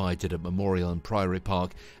be provided at Memorial and Priory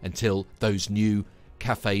Park until those new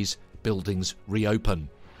cafes buildings reopen.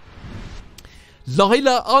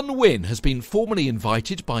 Lila Unwin has been formally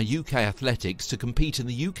invited by UK Athletics to compete in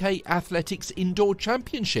the UK Athletics Indoor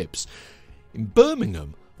Championships in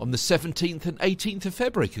Birmingham on the 17th and 18th of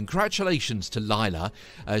February. Congratulations to Lila.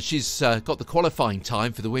 She's got the qualifying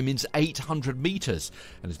time for the women's 800 metres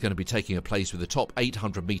and is going to be taking a place with the top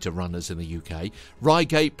 800 metre runners in the UK.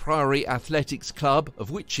 Reigate Priory Athletics Club, of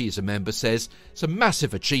which she is a member, says it's a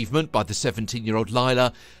massive achievement by the 17-year-old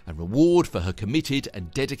Lila and reward for her committed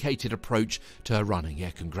and dedicated approach to her running. Yeah,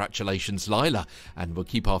 congratulations, Lila, and we'll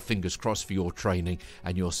keep our fingers crossed for your training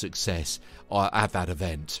and your success at that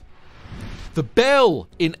event. The Bell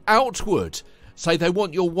in Outwood say they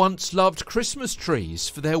want your once-loved Christmas trees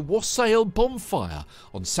for their wassail bonfire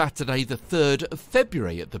on Saturday the 3rd of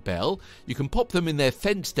February at the Bell. You can pop them in their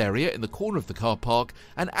fenced area in the corner of the car park,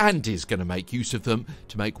 and Andy's going to make use of them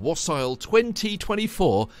to make Wassail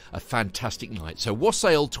 2024 a fantastic night. So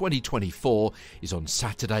Wassail 2024 is on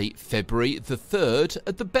Saturday, February the 3rd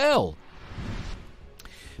at the Bell.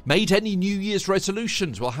 Made any New Year's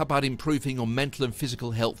resolutions? Well, how about improving on mental and physical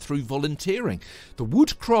health through volunteering? The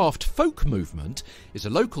Woodcraft folk movement is a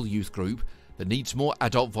local youth group that needs more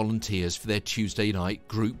adult volunteers for their Tuesday night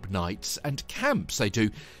group nights and camps. They do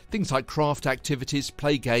things like craft activities,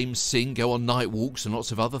 play games, sing, go on night walks and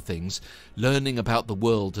lots of other things, learning about the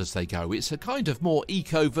world as they go. It's a kind of more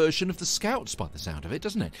eco version of the Scouts by the sound of it,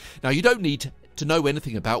 doesn't it? Now, you don't need to know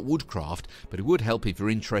anything about woodcraft, but it would help if you're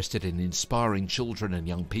interested in inspiring children and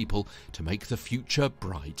young people to make the future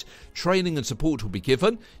bright. Training and support will be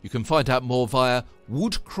given. You can find out more via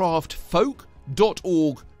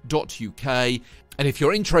woodcraftfolk.org.uk, and if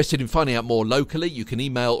you're interested in finding out more locally, you can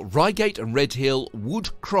email Reigate and Redhill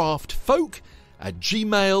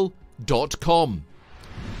woodcraftfolk@gmail.com.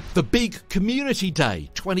 The Big Community Day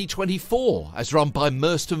 2024, as run by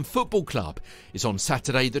Merstham Football Club, is on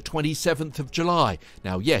Saturday the 27th of July.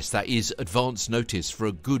 Now, yes, that is advance notice for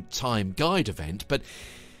a good time guide event, but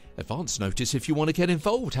advance notice if you want to get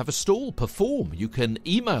involved, have a stall, perform. You can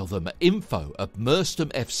email them at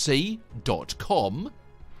info@mersthamfc.com.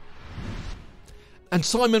 And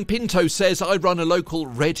Simon Pinto says, I run a local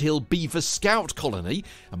Redhill Beaver Scout colony,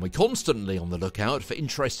 and we're constantly on the lookout for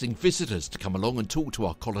interesting visitors to come along and talk to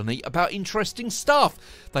our colony about interesting stuff.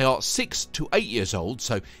 They are 6 to 8 years old,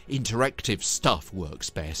 so interactive stuff works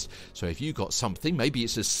best. So if you've got something, maybe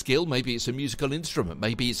it's a skill, maybe it's a musical instrument,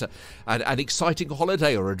 maybe it's an exciting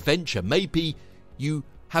holiday or adventure, maybe you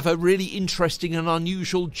have a really interesting and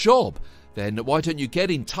unusual job, then why don't you get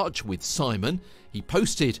in touch with Simon? He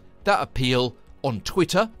posted that appeal on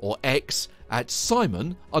Twitter or X at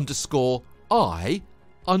Simon_I_Pinto.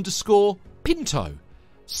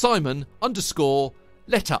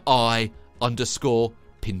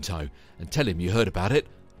 Simon_I_Pinto. And tell him you heard about it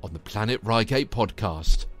on the Planet Reigate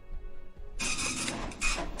podcast.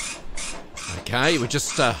 Okay, we're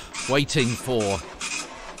just waiting for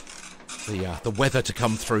the weather to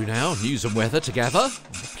come through now. News and weather together on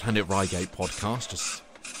the Planet Reigate podcast. Just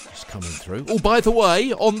coming through. Oh, by the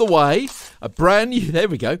way, on the way, a brand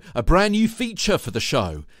new feature for the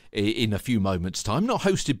show in a few moments' time. Not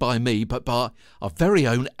hosted by me, but by our very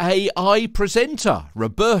own AI presenter,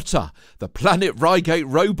 Roberta, the Planet Reigate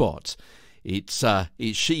Robot. It's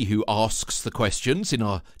she who asks the questions in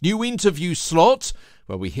our new interview slot,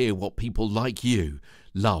 where we hear what people like you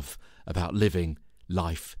love about living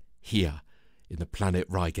life here in the Planet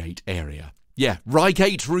Reigate area. Yeah,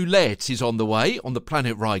 Reigate Roulette is on the way on the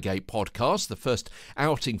Planet Reigate podcast, the first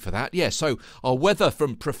outing for that. Yeah, so our weather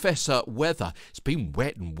from Professor Weather. It's been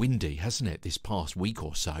wet and windy, hasn't it, this past week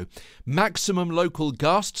or so. Maximum local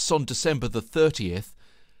gusts on December the 30th,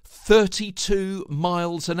 32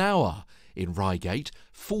 miles an hour in Reigate,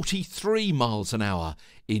 43 miles an hour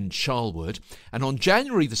in Charlwood. And on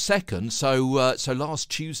January the 2nd, so last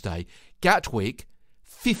Tuesday, Gatwick,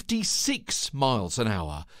 56 miles an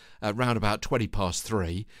hour. Around about 20 past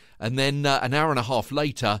 3, and then an hour and a half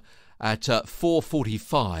later at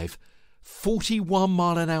 4:45, 41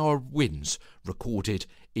 mile an hour winds recorded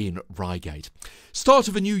in Reigate. Start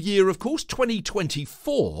of a new year, of course,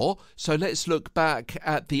 2024, so let's look back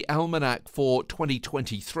at the almanac for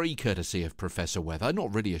 2023, courtesy of Professor Weather.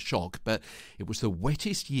 Not really a shock, but it was the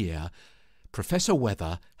wettest year Professor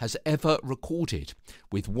Weather has ever recorded,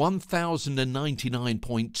 with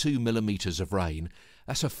 1,099.2 millimetres of rain.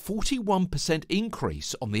 That's a 41%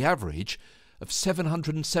 increase on the average of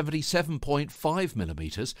 777.5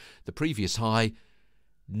 millimetres. The previous high,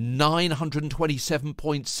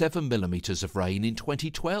 927.7 millimetres of rain in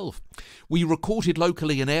 2012. We recorded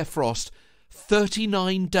locally an air frost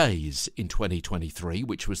 39 days in 2023,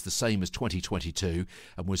 which was the same as 2022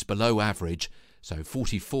 and was below average, so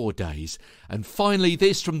 44 days. And finally,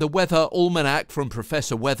 this from the Weather Almanac from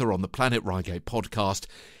Professor Weather on the Planet Reigate podcast.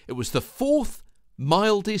 It was the fourth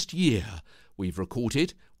mildest year we've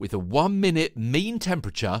recorded, with a 1-minute mean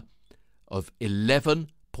temperature of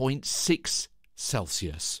 11.6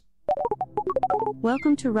 Celsius.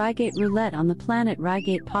 Welcome to Reigate Roulette on the Planet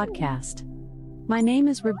Reigate podcast. My name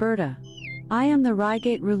is Roberta. I am the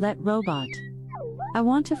Reigate Roulette Robot. I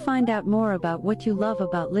want to find out more about what you love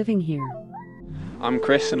about living here. I'm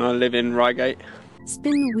Chris and I live in Reigate.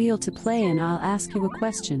 Spin the wheel to play and I'll ask you a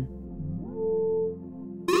question.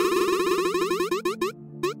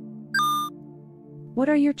 What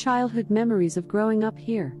are your childhood memories of growing up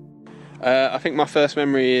here? I think my first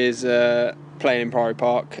memory is playing in Priory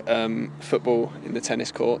Park, football in the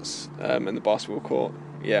tennis courts and the basketball court,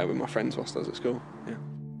 with my friends whilst I was at school. Yeah.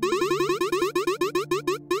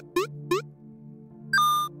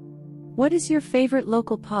 What is your favourite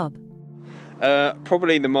local pub?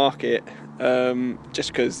 Probably the market, just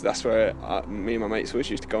because that's where me and my mates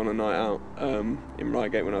always used to go on a night out in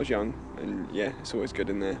Reigate when I was young, and it's always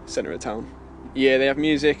good in the centre of town. Yeah, they have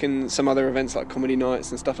music and some other events like comedy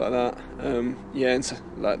nights and stuff like that. And so,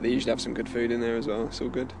 they usually have some good food in there as well. It's all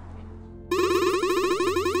good.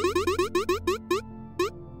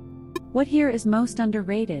 What here is most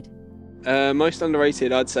underrated? Most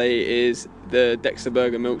underrated, I'd say, is the Dexter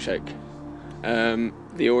Burger milkshake.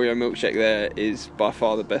 The Oreo milkshake there is by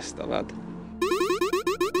far the best I've had.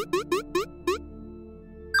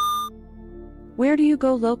 Where do you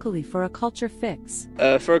go locally for a culture fix?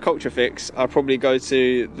 For a culture fix, I'll probably go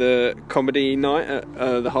to the comedy night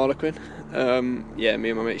at the Harlequin. Me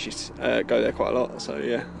and my mates used to go there quite a lot, so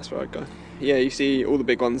that's where I'd go. Yeah, you see all the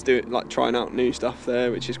big ones do it, like trying out new stuff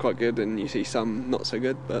there, which is quite good, and you see some not so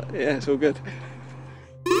good, but it's all good.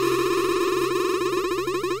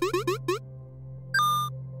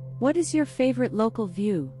 What is your favourite local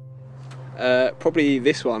view? Probably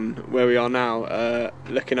this one where we are now,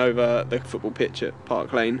 looking over the football pitch at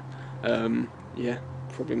Park Lane.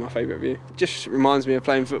 Probably my favourite view. Just reminds me of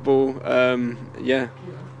playing football. Where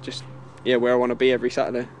I want to be every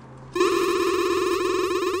Saturday.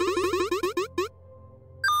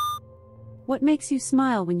 What makes you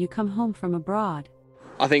smile when you come home from abroad?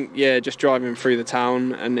 I think, just driving through the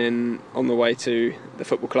town and then on the way to the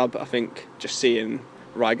football club, I think just seeing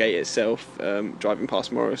Reigate itself, driving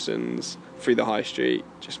past Morrison's, through the high street,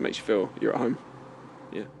 just makes you feel you're at home.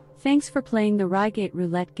 Yeah. Thanks for playing the Reigate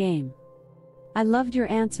Roulette game. I loved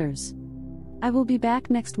your answers. I will be back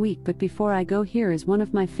next week, but before I go, here is one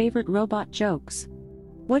of my favorite robot jokes.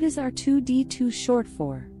 What is R2-D2 short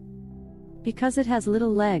for? Because it has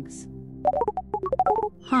little legs.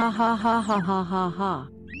 Ha ha ha ha ha ha ha.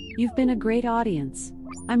 You've been a great audience.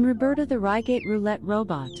 I'm Roberta the Reigate Roulette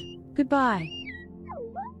Robot. Goodbye.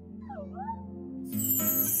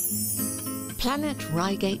 Planet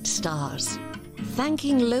Reigate Stars,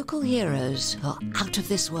 thanking local heroes who are out of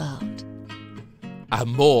this world.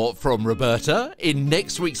 And more from Roberta in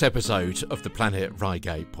next week's episode of the Planet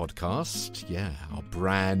Reigate podcast. Our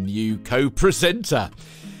brand new co-presenter.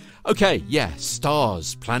 Okay,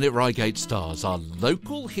 Stars, Planet Reigate Stars, our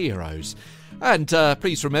local heroes. And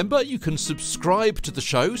please remember, you can subscribe to the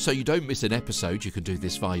show so you don't miss an episode. You can do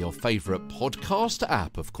this via your favourite podcast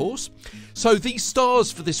app, of course. So these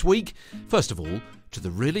stars for this week, first of all, to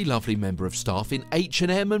the really lovely member of staff in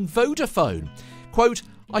H&M and Vodafone. Quote,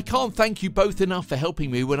 I can't thank you both enough for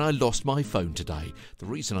helping me when I lost my phone today. The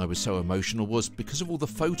reason I was so emotional was because of all the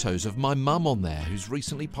photos of my mum on there who's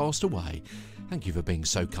recently passed away. Thank you for being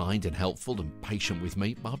so kind and helpful and patient with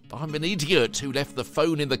me. I'm an idiot who left the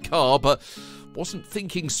phone in the car but wasn't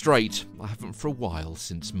thinking straight. I haven't for a while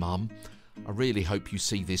since Mum. I really hope you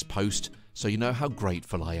see this post so you know how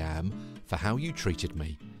grateful I am for how you treated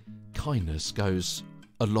me. Kindness goes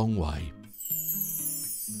a long way.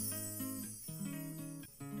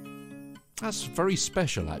 That's very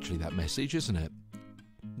special, actually, that message, isn't it?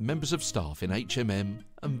 Members of staff in H&M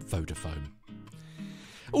and Vodafone.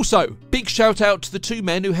 Also, big shout out to the two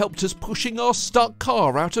men who helped us pushing our stuck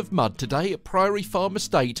car out of mud today at Priory Farm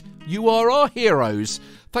Estate. You are our heroes.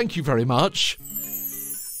 Thank you very much.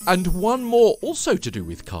 And one more also to do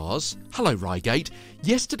with cars. Hello, Reigate.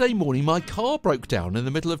 Yesterday morning my car broke down in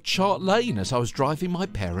the middle of Chart Lane as I was driving my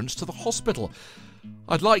parents to the hospital.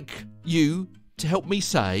 I'd like you to help me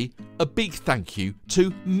say a big thank you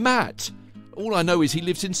to Matt. All I know is he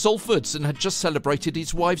lives in Salfords and had just celebrated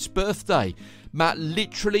his wife's birthday. Matt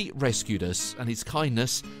literally rescued us, and his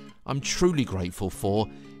kindness I'm truly grateful for.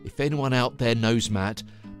 If anyone out there knows Matt,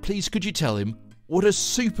 please could you tell him what a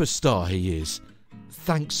superstar he is.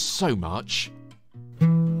 Thanks so much.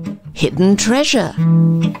 Hidden Treasure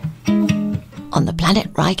on the Planet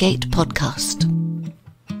Reigate podcast.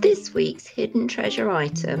 This week's Hidden Treasure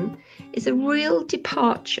item is a real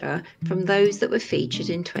departure from those that were featured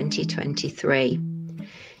in 2023.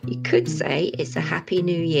 You could say it's a happy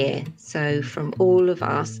new year, so from all of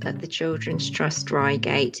us at the Children's Trust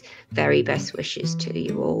Reigate, very best wishes to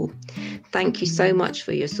you all. Thank you so much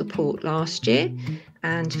for your support last year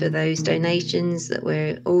and for those donations that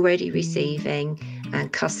we're already receiving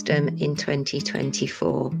and custom in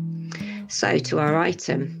 2024. So to our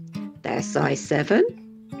item, they're size 7,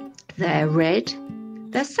 they're red,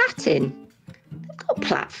 they're satin, they've got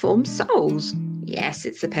platform soles. Yes,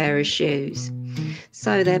 it's a pair of shoes.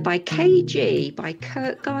 So they're by KG, by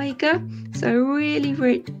Kurt Geiger. So a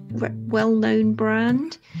really well-known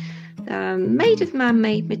brand. Made of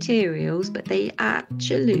man-made materials, but they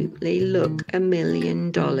absolutely look $1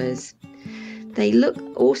 million. They look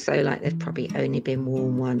also like they've probably only been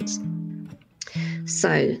worn once.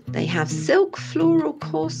 So they have silk floral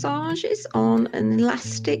corsages on an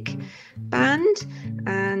elastic band,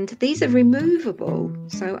 and these are removable.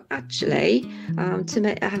 So actually,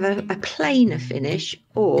 to have a plainer finish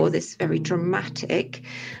or this very dramatic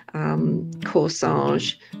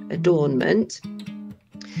corsage adornment.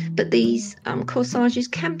 But these corsages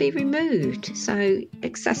can be removed, so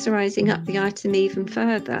accessorising up the item even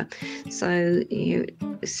further. So you're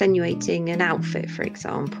accentuating an outfit, for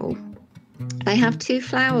example. They have 2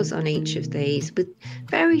 flowers on each of these with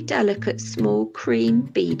very delicate small cream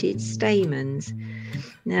beaded stamens.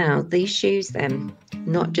 Now these shoes then,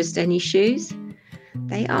 not just any shoes,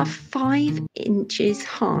 they are 5 inches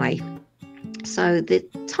high. So the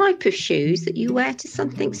type of shoes that you wear to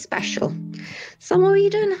something special, somewhere you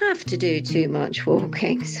don't have to do too much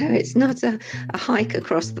walking. So it's not a hike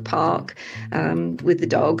across the park with the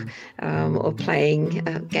dog or playing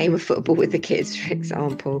a game of football with the kids, for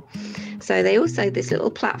example. So they also, this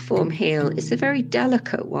little platform heel is a very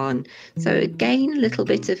delicate one. So again, a little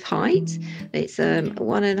bit of height. It's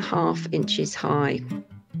 1.5 inches high.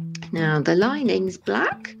 Now the lining's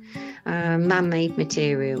black, man-made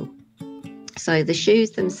material. So the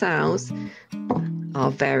shoes themselves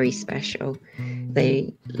are very special. They're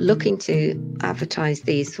looking to advertise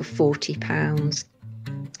these for £40.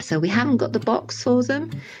 So we haven't got the box for them,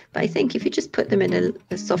 but I think if you just put them in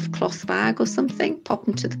a soft cloth bag or something, pop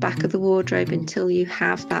them to the back of the wardrobe until you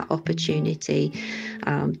have that opportunity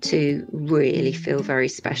to really feel very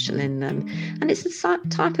special in them. And it's the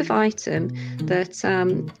type of item that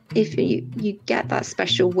if you get that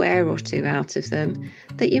special wear or two out of them,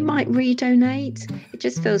 that you might redonate. It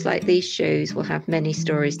just feels like these shoes will have many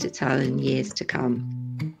stories to tell in years to come.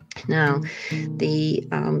 Now, the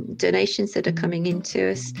donations that are coming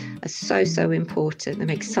into us are so important. They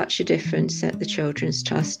make such a difference at the Children's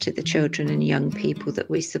Trust to the children and young people that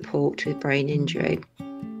we support with brain injury.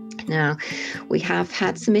 Now, we have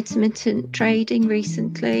had some intermittent trading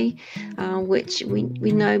recently, which we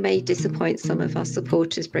know may disappoint some of our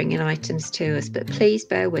supporters bringing items to us, but please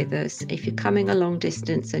bear with us. If you're coming a long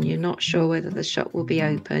distance and you're not sure whether the shop will be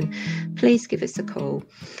open, please give us a call.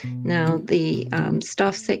 Now, the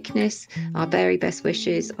staff sickness, our very best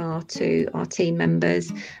wishes are to our team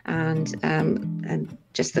members, and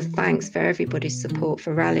just the thanks for everybody's support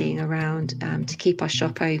for rallying around to keep our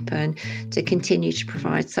shop open, to continue to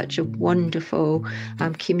provide such a wonderful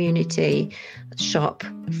community shop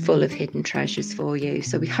full of hidden treasures for you.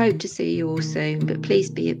 So we hope to see you all soon, but please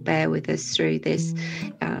bear with us through this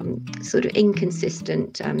sort of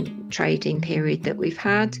inconsistent trading period that we've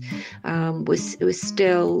had. We're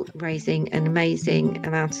still raising an amazing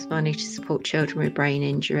amount of money to support children with brain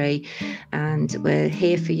injury, and we're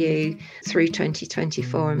here for you through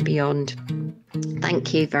 2024 and beyond.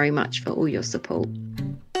 Thank you very much for all your support.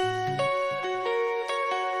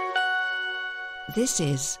 This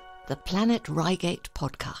is the Planet Reigate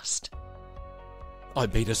podcast. I'm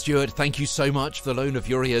Peter Stewart. Thank you so much for the loan of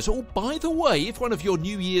your ears. Oh, by the way, if one of your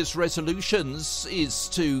New Year's resolutions is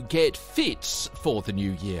to get fit for the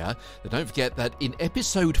new year, then don't forget that in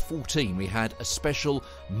episode 14 we had a special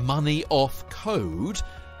money off code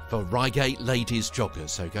for Reigate ladies joggers.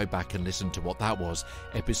 So go back and listen to what that was.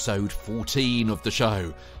 Episode 14 of the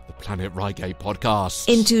show, the Planet Reigate podcast.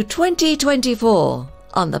 Into 2024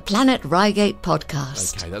 on the Planet Reigate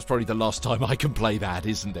podcast. Okay, that's probably the last time I can play that,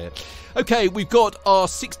 isn't it? Okay, we've got our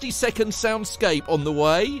 60-second soundscape on the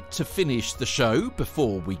way to finish the show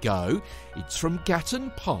before we go. It's from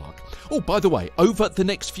Gatton Park. Oh, by the way, over the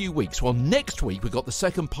next few weeks, well, next week we've got the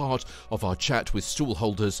second part of our chat with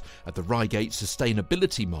stallholders at the Reigate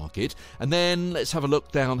Sustainability Market. And then let's have a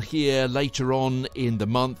look down here later on in the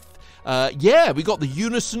month. We got the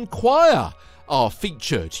Unison Choir are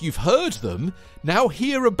featured. You've heard them, now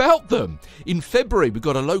hear about them. In February, we've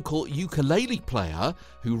got a local ukulele player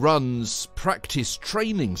who runs practice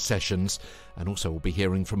training sessions, and also we'll be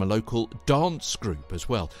hearing from a local dance group as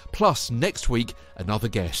well. Plus, next week, another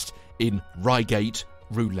guest in Reigate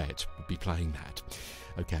Roulette. We'll be playing that.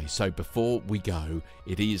 Okay, so before we go,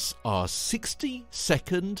 it is our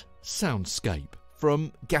 60-second soundscape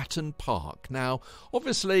from Gatton Park. Now,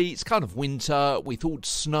 obviously, it's kind of winter. We thought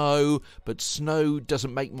snow, but snow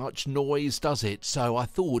doesn't make much noise, does it? So I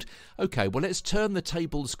thought, okay, well, let's turn the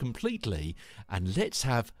tables completely and let's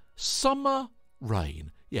have summer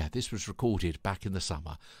rain. Yeah, this was recorded back in the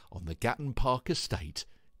summer on the Gatton Park estate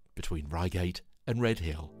between Reigate and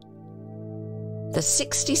Redhill. The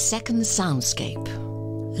 60-second soundscape.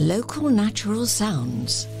 Local natural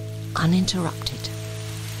sounds, uninterrupted.